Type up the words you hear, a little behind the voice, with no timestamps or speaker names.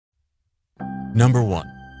Number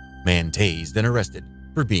 1. Man tased and arrested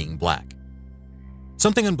for being black.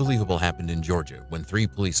 Something unbelievable happened in Georgia when 3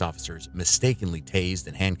 police officers mistakenly tased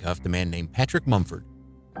and handcuffed a man named Patrick Mumford,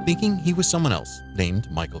 thinking he was someone else named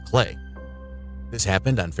Michael Clay. This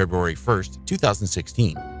happened on February 1st,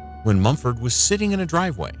 2016, when Mumford was sitting in a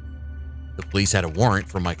driveway. The police had a warrant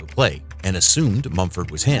for Michael Clay and assumed Mumford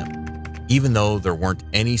was him, even though there weren't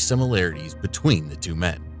any similarities between the 2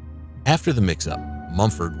 men. After the mix-up,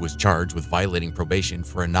 Mumford was charged with violating probation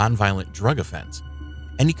for a nonviolent drug offense,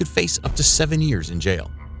 and he could face up to 7 years in jail.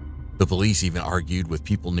 The police even argued with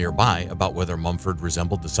people nearby about whether Mumford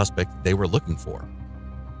resembled the suspect they were looking for.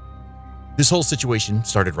 This whole situation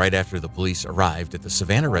started right after the police arrived at the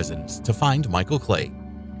Savannah residence to find Michael Clay,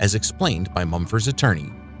 as explained by Mumford's attorney,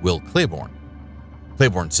 Will Claiborne.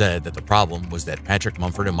 Claiborne said that the problem was that Patrick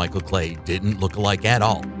Mumford and Michael Clay didn't look alike at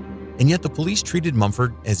all, and yet the police treated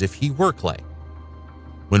Mumford as if he were Clay.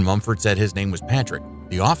 When Mumford said his name was Patrick,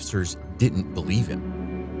 the officers didn't believe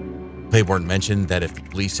him. Claiborne mentioned that if the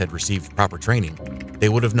police had received proper training, they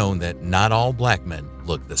would have known that not all black men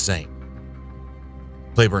look the same.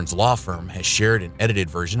 Claiborne's law firm has shared an edited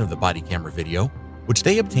version of the body camera video, which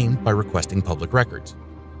they obtained by requesting public records.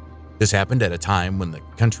 This happened at a time when the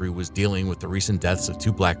country was dealing with the recent deaths of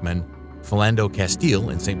 2 black men, Philando Castile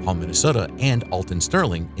in St. Paul, Minnesota, and Alton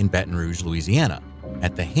Sterling in Baton Rouge, Louisiana,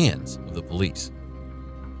 at the hands of the police.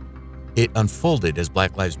 It unfolded as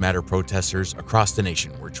Black Lives Matter protesters across the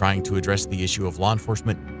nation were trying to address the issue of law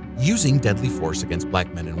enforcement using deadly force against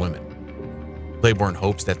black men and women. Claiborne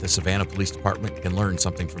hopes that the Savannah Police Department can learn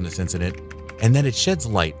something from this incident and that it sheds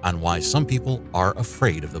light on why some people are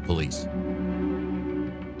afraid of the police.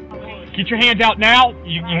 Get your hands out now.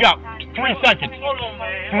 You got 3 seconds.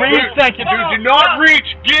 3 seconds. Dude, do not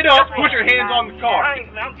reach. Get up. Put your hands on the car.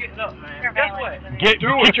 I'm getting up, man. Guess what? Get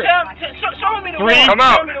your Show me the 3, warrant. Come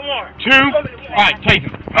out. Show me the warrant. 2. All right, take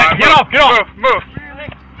him. Right, Get off. Get off. Move.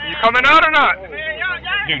 You coming out or not?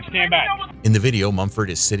 Dude, stand back. In the video, Mumford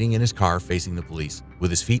is sitting in his car facing the police, with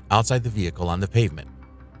his feet outside the vehicle on the pavement.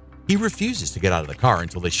 He refuses to get out of the car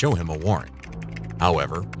until they show him a warrant.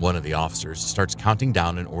 However, one of the officers starts counting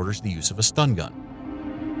down and orders the use of a stun gun.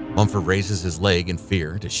 Mumford raises his leg in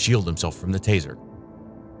fear to shield himself from the taser.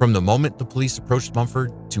 From the moment the police approached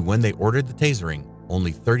Mumford to when they ordered the tasering,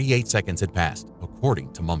 only 38 seconds had passed,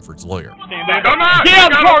 according to Mumford's lawyer. Stand back. Come on. Get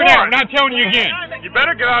out of the car now. I'm not telling you again. You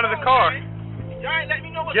better get out of the car.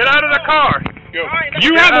 Get out of the car. Go.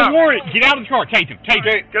 You have a warrant. Get out of the car. Take him. Take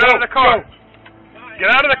him. Get out of the car. Get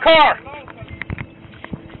out of the car.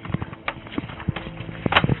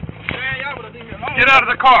 Get out of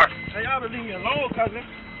the car. Hey, y'all better leave me alone, cousin.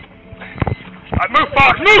 Move,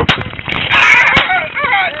 Fox, move!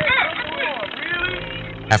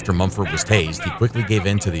 After Mumford was tased, he quickly gave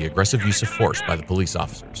in to the aggressive use of force by the police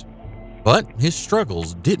officers. But his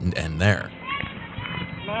struggles didn't end there.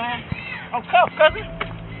 Man, I'm cuffed, cousin.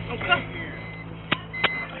 I'm cuffed.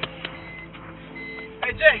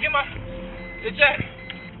 Hey, Jack, Hey, Jack.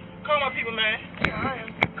 Call my people, man.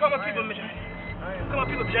 Call my people, man. Come on,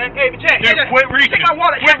 people, Jack. Hey, Jack. Dude, quit reaching. Take my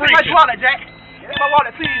wallet, Jack. Take my wallet, Jack. Take my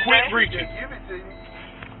wallet, please, Quit man. reaching. Give it to you.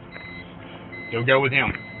 You'll go with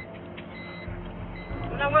him.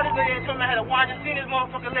 You know what? This lady told me I had a warrant. I seen this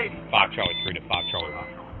motherfucking lady. 5 Charlie 3 to 5 Charlie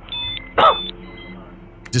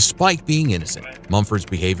 1. Despite being innocent, Mumford's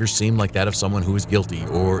behavior seemed like that of someone who is guilty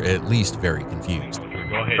or at least very confused. Go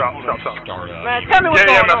ahead. Stop. Start up. Man, tell me what's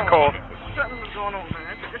going on. call. Tell me what's going on,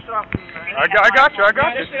 man. Get off me, man. I got you.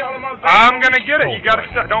 I'm gonna get it. You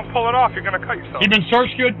gotta don't pull it off. You're gonna cut yourself. He been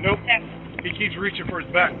searched good? Nope. He keeps reaching for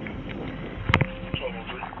his back.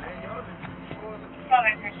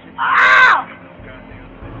 Ah!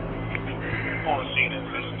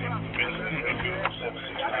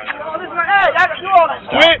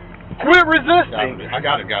 Quit resisting. I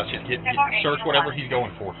got it, guys. Just search whatever he's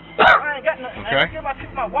going for. I ain't got nothing, man. Okay.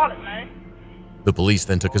 Give my wallet, man. The police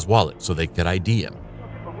then took his wallet so they could ID him.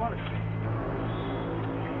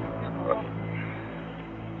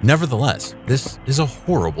 Nevertheless, this is a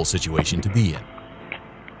horrible situation to be in.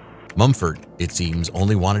 Mumford, it seems,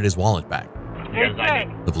 only wanted his wallet back.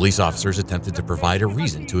 The police officers attempted to provide a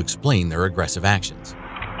reason to explain their aggressive actions.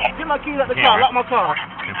 Get my keys out the car. Lock my car.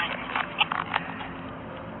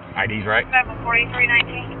 ID's right.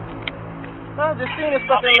 4319. I just seen this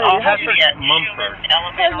fucking lady. How's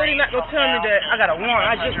this lady not gonna tell me that I got a warrant?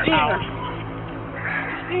 I just seen her.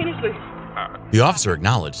 Seen this lady. The officer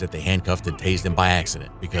acknowledged that they handcuffed and tased him by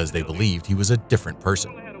accident because they believed he was a different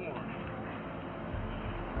person.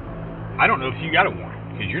 I don't know if you got a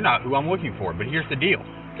warrant, because you're not who I'm looking for, but here's the deal.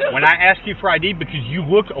 When I ask you for ID because you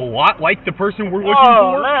look a lot like the person we're looking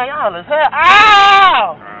for... Oh, man, y'all is hell.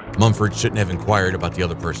 Ow! Mumford shouldn't have inquired about the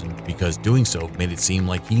other person because doing so made it seem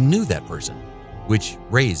like he knew that person, which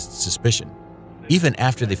raised suspicion. Even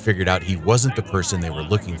after they figured out he wasn't the person they were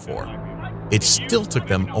looking for, it still took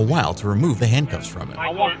them a while to remove the handcuffs from him.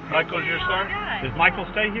 Michael's your son? Does Michael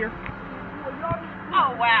stay here?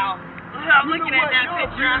 Oh, wow. I'm looking at that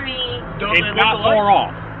picture. I mean, It's not far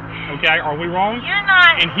off. Okay, are we wrong? you're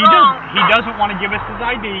not And he wrong. doesn't want to give us his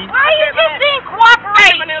ID. Why you just didn't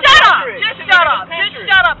cooperate? Shut up. Just shut up. Just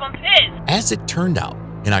shut up. I'm pissed. As it turned out,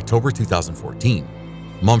 in October 2014,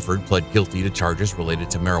 Mumford pled guilty to charges related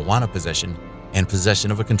to marijuana possession and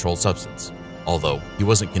possession of a controlled substance, although he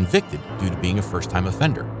wasn't convicted due to being a first-time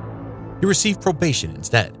offender. He received probation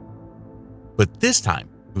instead. But this time,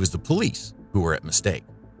 it was the police who were at mistake.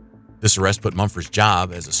 This arrest put Mumford's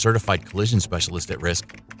job as a certified collision specialist at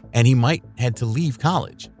risk, and he might had to leave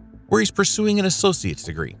college, where he's pursuing an associate's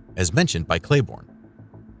degree, as mentioned by Claiborne.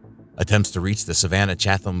 Attempts to reach the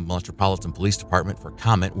Savannah-Chatham Metropolitan Police Department for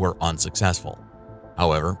comment were unsuccessful.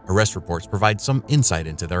 However, arrest reports provide some insight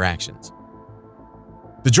into their actions.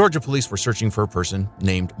 The Georgia police were searching for a person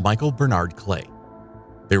named Michael Bernard Clay.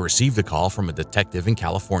 They received a call from a detective in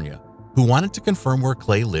California who wanted to confirm where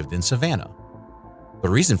Clay lived in Savannah. The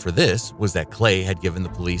reason for this was that Clay had given the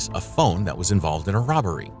police a phone that was involved in a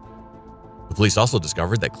robbery. The police also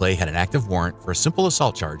discovered that Clay had an active warrant for a simple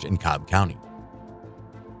assault charge in Cobb County.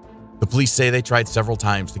 The police say they tried several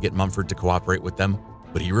times to get Mumford to cooperate with them,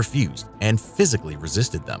 but he refused and physically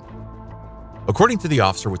resisted them. According to the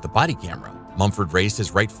officer with the body camera, Mumford raised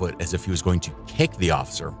his right foot as if he was going to kick the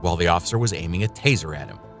officer while the officer was aiming a taser at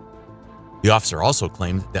him. The officer also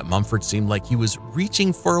claimed that Mumford seemed like he was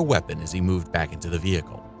reaching for a weapon as he moved back into the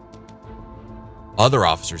vehicle. Other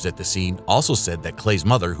officers at the scene also said that Clay's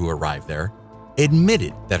mother, who arrived there,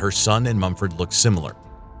 admitted that her son and Mumford looked similar.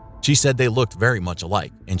 She said they looked very much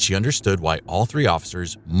alike, and she understood why all three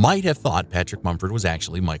officers might have thought Patrick Mumford was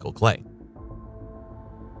actually Michael Clay.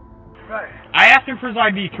 I asked him for his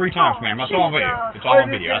ID 3 times, ma'am. That's all on video. It's all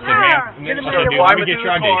on video. I said, ma'am, let me get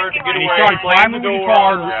your ID. And he started climbing in the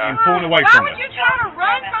car and pulling away from us. Why would you try to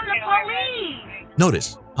run from the police?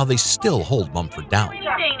 Notice how they still hold Mumford down. They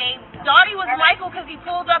thought he was Michael because he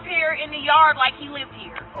pulled up here in the yard like he lived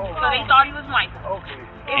here. So they thought he was Michael.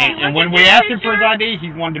 And when we asked him for his ID,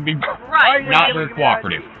 he wanted to be not very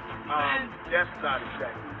cooperative. That's not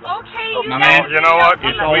exactly. Okay, You know what?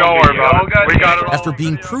 We don't worry about it. We got it all. After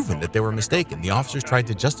being proven that they were mistaken, the officers tried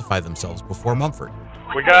to justify themselves before Mumford.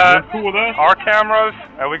 We got our cameras,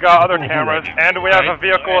 and we got other cameras, and we have a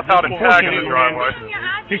vehicle without a tag in the driveway.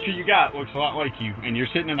 Picture you got looks a lot like you, and you're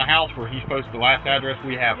sitting in the house where he's posted the last address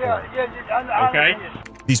we have for him. Okay?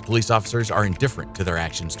 These police officers are indifferent to their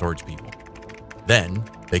actions towards people. Then,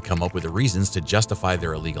 they come up with the reasons to justify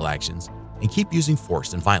their illegal actions and keep using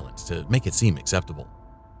force and violence to make it seem acceptable.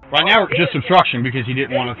 Right now, it's just obstruction because he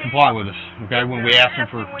didn't want to comply with us, okay, when we asked him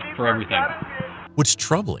for everything. What's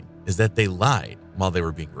troubling is that they lied while they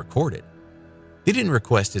were being recorded. They didn't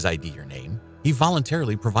request his ID or name. He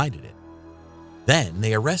voluntarily provided it. Then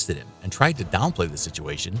they arrested him and tried to downplay the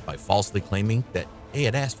situation by falsely claiming that they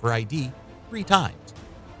had asked for ID 3 times.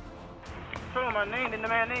 I told him my name and the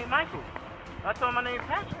man named Michael. I told him my name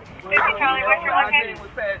Patrick. Charlie, what's your location?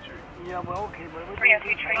 Patrick. Yeah, well, okay, but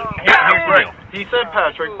He said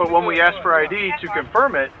Patrick, but when we asked for ID to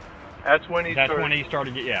confirm it, that's when he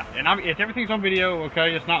started. Yeah. And it's everything's on video,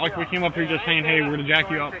 okay? It's not like we came up here just saying, hey, we're going to jack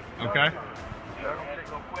you up, okay?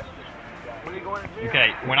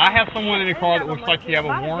 Okay, when I have someone in a car that looks like you have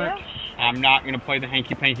a warrant, I'm not going to play the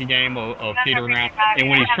hanky-panky game of teetering around. And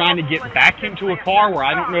when he's trying to get back into a car where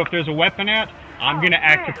I don't know if there's a weapon at, I'm going to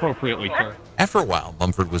act appropriately, sir. After a while,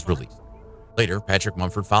 Mumford was released. Later, Patrick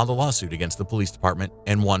Mumford filed a lawsuit against the police department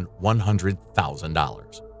and won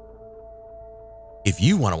 $100,000. If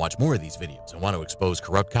you want to watch more of these videos and want to expose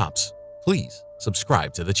corrupt cops, please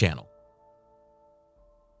subscribe to the channel.